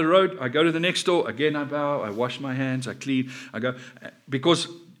 seconds down the road, I go to the next door. Again, I bow, I wash my hands, I clean, I go. Because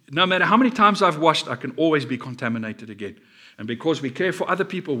no matter how many times I've washed, I can always be contaminated again. And because we care for other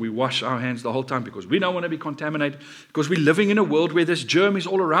people, we wash our hands the whole time because we don't want to be contaminated. Because we're living in a world where this germ is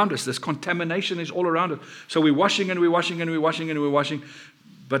all around us. This contamination is all around us. So we're washing and we're washing and we're washing and we're washing.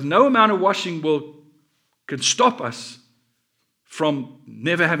 But no amount of washing can stop us from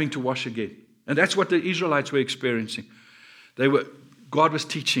never having to wash again. And that's what the Israelites were experiencing. God was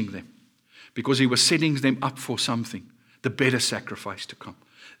teaching them because he was setting them up for something, the better sacrifice to come.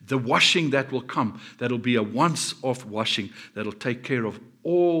 The washing that will come, that'll be a once-off washing that'll take care of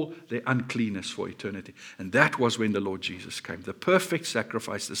all their uncleanness for eternity. And that was when the Lord Jesus came, the perfect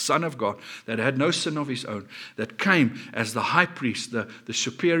sacrifice, the Son of God that had no sin of his own, that came as the high priest, the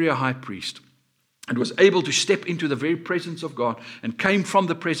superior high priest, and was able to step into the very presence of God and came from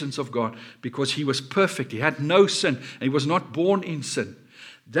the presence of God because he was perfect. He had no sin and he was not born in sin.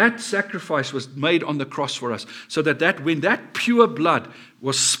 That sacrifice was made on the cross for us so that when that pure blood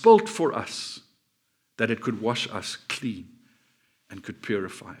was spilt for us, that it could wash us clean and could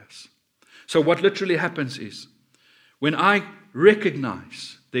purify us. So what literally happens is when I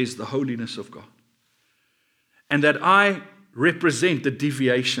recognize there's the holiness of God and that I represent the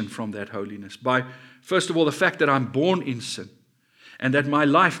deviation from that holiness by, first of all, the fact that I'm born in sin and that my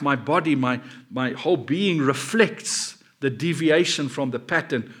life, my body, my whole being reflects the deviation from the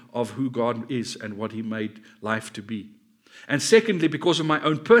pattern of who God is and what he made life to be. And secondly, because of my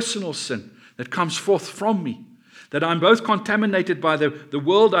own personal sin that comes forth from me, that I'm both contaminated by the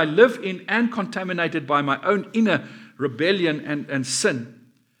world I live in and contaminated by my own inner rebellion and sin,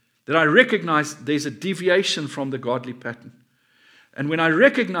 that I recognize there's a deviation from the godly pattern. And when I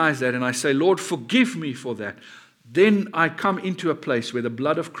recognize that and I say, Lord, forgive me for that, then I come into a place where the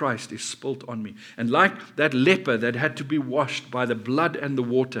blood of Christ is spilt on me. And like that leper that had to be washed by the blood and the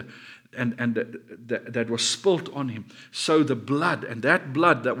water, and that was spilt on him, so the blood, and that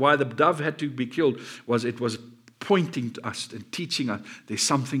blood, that why the dove had to be killed, it was pointing to us and teaching us there's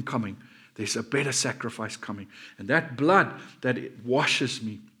something coming. There's a better sacrifice coming. And that blood, that it washes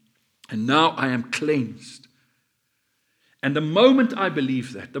me. And now I am cleansed. And the moment I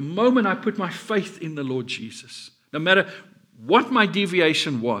believe that, the moment I put my faith in the Lord Jesus, no matter what my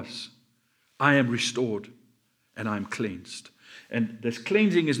deviation was, I am restored and I am cleansed. And this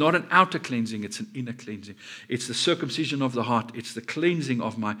cleansing is not an outer cleansing, it's an inner cleansing. It's the circumcision of the heart. It's the cleansing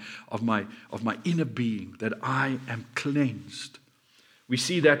of my inner being, that I am cleansed. We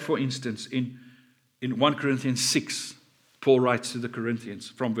see that, for instance, in 1 Corinthians 6. Paul writes to the Corinthians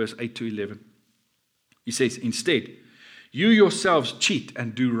from verse 8 to 11. He says, instead, you yourselves cheat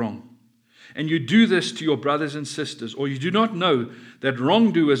and do wrong. And you do this to your brothers and sisters, or you do not know that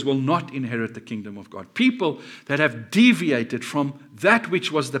wrongdoers will not inherit the kingdom of God. People that have deviated from that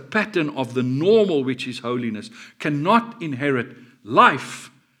which was the pattern of the normal, which is holiness, cannot inherit life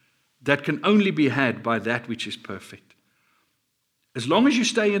that can only be had by that which is perfect. As long as you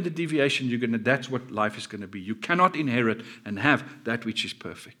stay in the deviation, that's what life is going to be. You cannot inherit and have that which is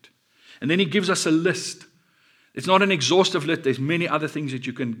perfect. And then he gives us a list. It's not an exhaustive list. There's many other things that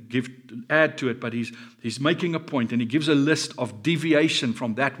you can add to it, but he's making a point, and he gives a list of deviation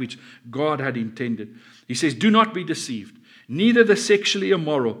from that which God had intended. He says, do not be deceived. Neither the sexually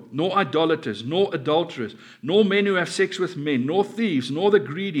immoral, nor idolaters, nor adulterers, nor men who have sex with men, nor thieves, nor the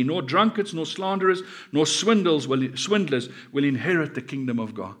greedy, nor drunkards, nor slanderers, nor swindlers will inherit the kingdom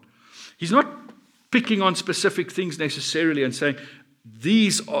of God. He's not picking on specific things necessarily and saying,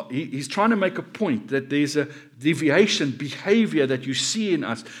 he's trying to make a point that there's a deviation behavior that you see in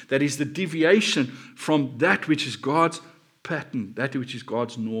us that is the deviation from that which is God's pattern, that which is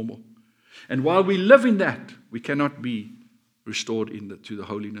God's normal. And while we live in that, we cannot be restored to the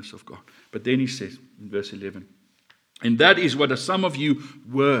holiness of God. But then he says in verse 11, and that is what some of you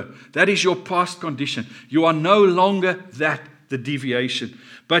were. That is your past condition. You are no longer the deviation.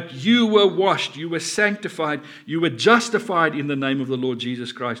 But you were washed, you were sanctified, you were justified in the name of the Lord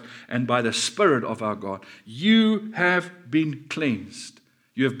Jesus Christ and by the Spirit of our God. You have been cleansed.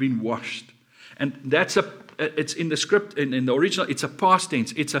 You have been washed. And it's in the script, in the original, it's a past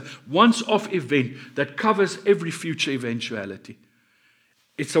tense. It's a once-off event that covers every future eventuality.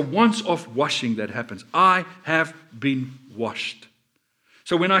 It's a once-off washing that happens. I have been washed.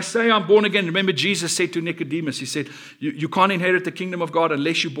 So when I say I'm born again, remember Jesus said to Nicodemus, he said, you can't inherit the kingdom of God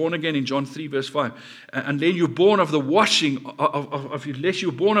unless you're born again in John 3 verse 5. And then you're born of the washing, unless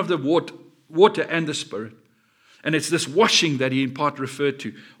you're born of the water and the Spirit. And it's this washing that he in part referred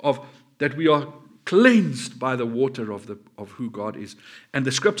to, of that we are cleansed by the water of who God is. And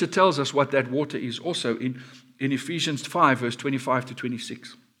the scripture tells us what that water is also in Ephesians 5 verse 25 to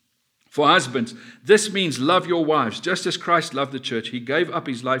 26. For husbands, this means love your wives, just as Christ loved the church. He gave up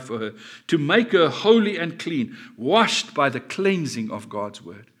his life for her to make her holy and clean, washed by the cleansing of God's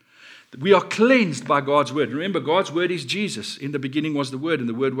word. We are cleansed by God's word. Remember, God's word is Jesus. In the beginning was the Word, and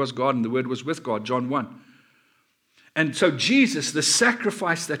the Word was God, and the Word was with God, John 1. And so Jesus, the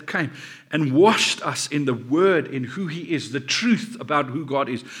sacrifice that came and washed us in the Word, in who He is, the truth about who God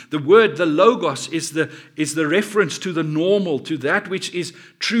is. The Word, the Logos, is the reference to the normal, to that which is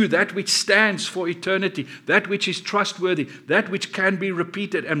true, that which stands for eternity, that which is trustworthy, that which can be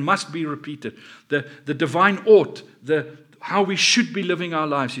repeated and must be repeated. The divine ought, how we should be living our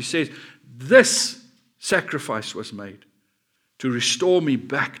lives. He says, this sacrifice was made to restore me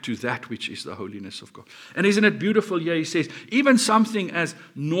back to that which is the holiness of God. And isn't it beautiful? Yeah, he says, even something as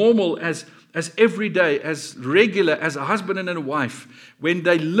normal, as everyday, as regular as a husband and a wife, when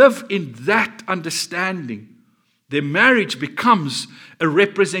they live in that understanding, their marriage becomes a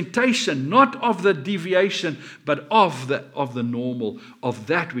representation, not of the deviation, but of the normal, of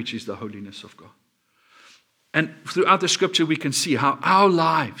that which is the holiness of God. And throughout the scripture, we can see how our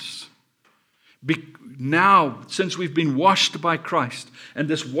lives now, since we've been washed by Christ, and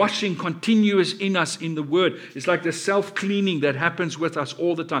this washing continues in us in the Word, it's like the self-cleaning that happens with us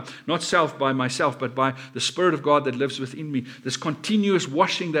all the time. Not self by myself, but by the Spirit of God that lives within me. This continuous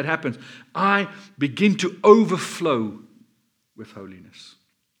washing that happens. I begin to overflow with holiness.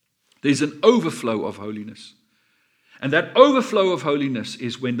 There's an overflow of holiness. And that overflow of holiness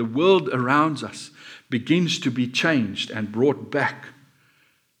is when the world around us begins to be changed and brought back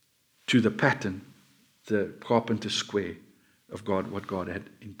to the pattern, the carpenter's square of God, what God had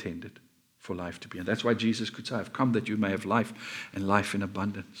intended for life to be. And that's why Jesus could say, I've come that you may have life and life in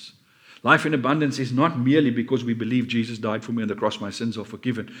abundance. Life in abundance is not merely because we believe Jesus died for me on the cross, my sins are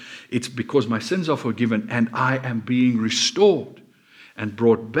forgiven. It's because my sins are forgiven and I am being restored and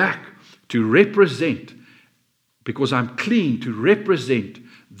brought back to represent, because I'm clean, to represent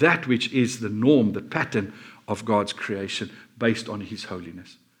that which is the norm, the pattern of God's creation based on His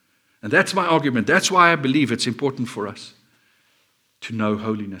holiness. And that's my argument. That's why I believe it's important for us to know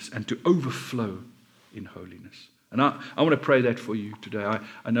holiness and to overflow in holiness. And I want to pray that for you today.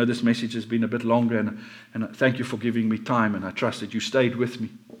 I know this message has been a bit longer, and thank you for giving me time, and I trust that you stayed with me.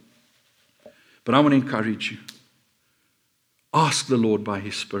 But I want to encourage you. Ask the Lord by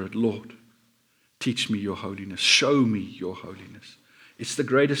His Spirit, Lord, teach me your holiness. Show me your holiness. It's the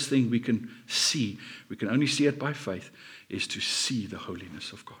greatest thing we can see. We can only see it by faith, is to see the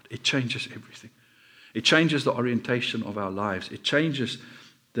holiness of God. It changes everything. It changes the orientation of our lives. It changes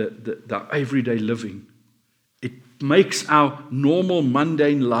the everyday living. It makes our normal,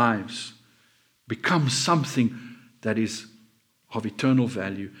 mundane lives become something that is of eternal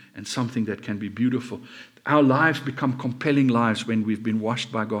value and something that can be beautiful. Our lives become compelling lives when we've been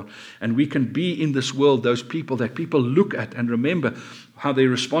washed by God. And we can be in this world those people that people look at and remember how their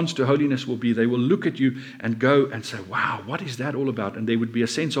response to holiness will be. They will look at you and go and say, wow, what is that all about? And there would be a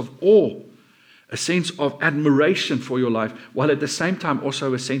sense of awe, a sense of admiration for your life, while at the same time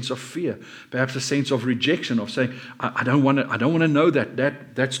also a sense of fear, perhaps a sense of rejection, of saying, I don't want to know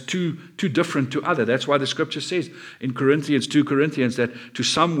that's too different to other. That's why the scripture says in 2 Corinthians, that to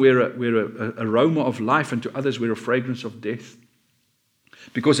some we're a aroma of life and to others we're a fragrance of death.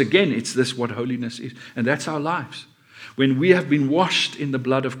 Because again, it's this what holiness is, and that's our lives. When we have been washed in the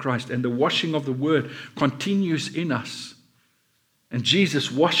blood of Christ and the washing of the word continues in us, and Jesus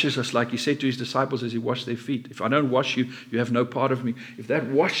washes us like He said to His disciples as He washed their feet. If I don't wash you, you have no part of me. If that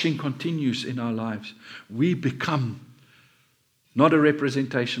washing continues in our lives, we become not a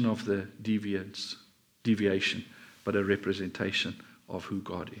representation of the deviation, but a representation of who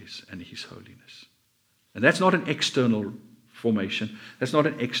God is and His holiness. And that's not an external formation. That's not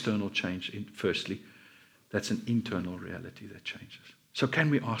an external change, firstly. That's an internal reality that changes. So can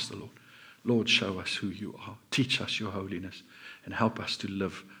we ask the Lord, Lord, show us who you are. Teach us your holiness. And help us to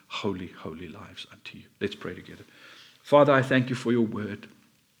live holy, holy lives unto you. Let's pray together. Father, I thank you for your word,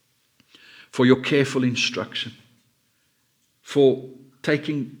 for your careful instruction, for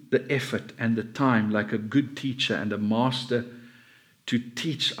taking the effort and the time like a good teacher and a master to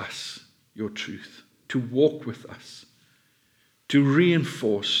teach us your truth, to walk with us, to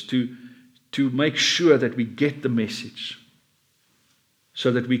reinforce, to make sure that we get the message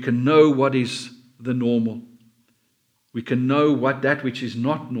so that we can know what is the normal. We can know that which is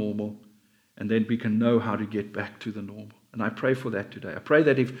not normal, and then we can know how to get back to the normal. And I pray for that today. I pray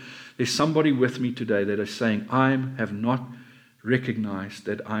that if there's somebody with me today that is saying, I have not recognized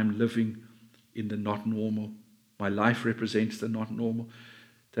that I'm living in the not normal, my life represents the not normal,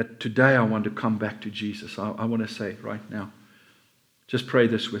 that today I want to come back to Jesus. I want to say right now, just pray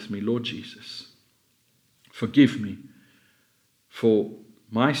this with me. Lord Jesus, forgive me for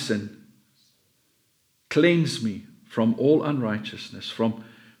my sin. Cleanse me from all unrighteousness, from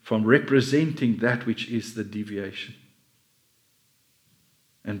representing that which is the deviation.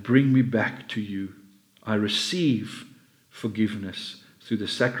 And bring me back to you. I receive forgiveness through the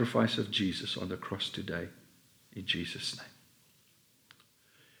sacrifice of Jesus on the cross today. In Jesus' name.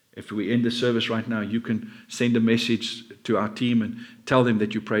 If we end the service right now, you can send a message to our team and tell them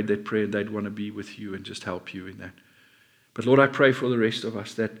that you prayed that prayer and they'd want to be with you and just help you in that. But Lord, I pray for the rest of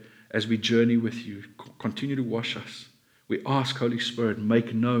us that as we journey with you, continue to wash us. We ask, Holy Spirit,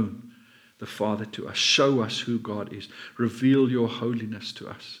 make known the Father to us. Show us who God is. Reveal your holiness to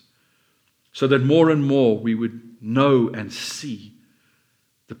us. So that more and more we would know and see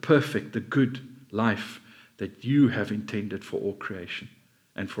the perfect, the good life that you have intended for all creation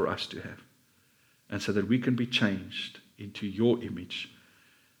and for us to have. And so that we can be changed into your image,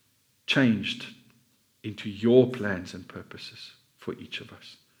 changed into your plans and purposes for each of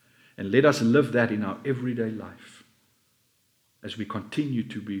us. And let us live that in our everyday life as we continue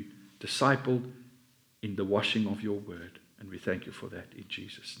to be discipled in the washing of your word. And we thank you for that in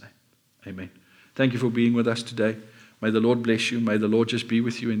Jesus' name. Amen. Thank you for being with us today. May the Lord bless you. May the Lord just be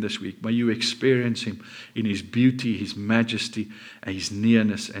with you in this week. May you experience him in his beauty, his majesty, and his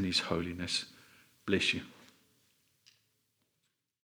nearness and his holiness. Bless you.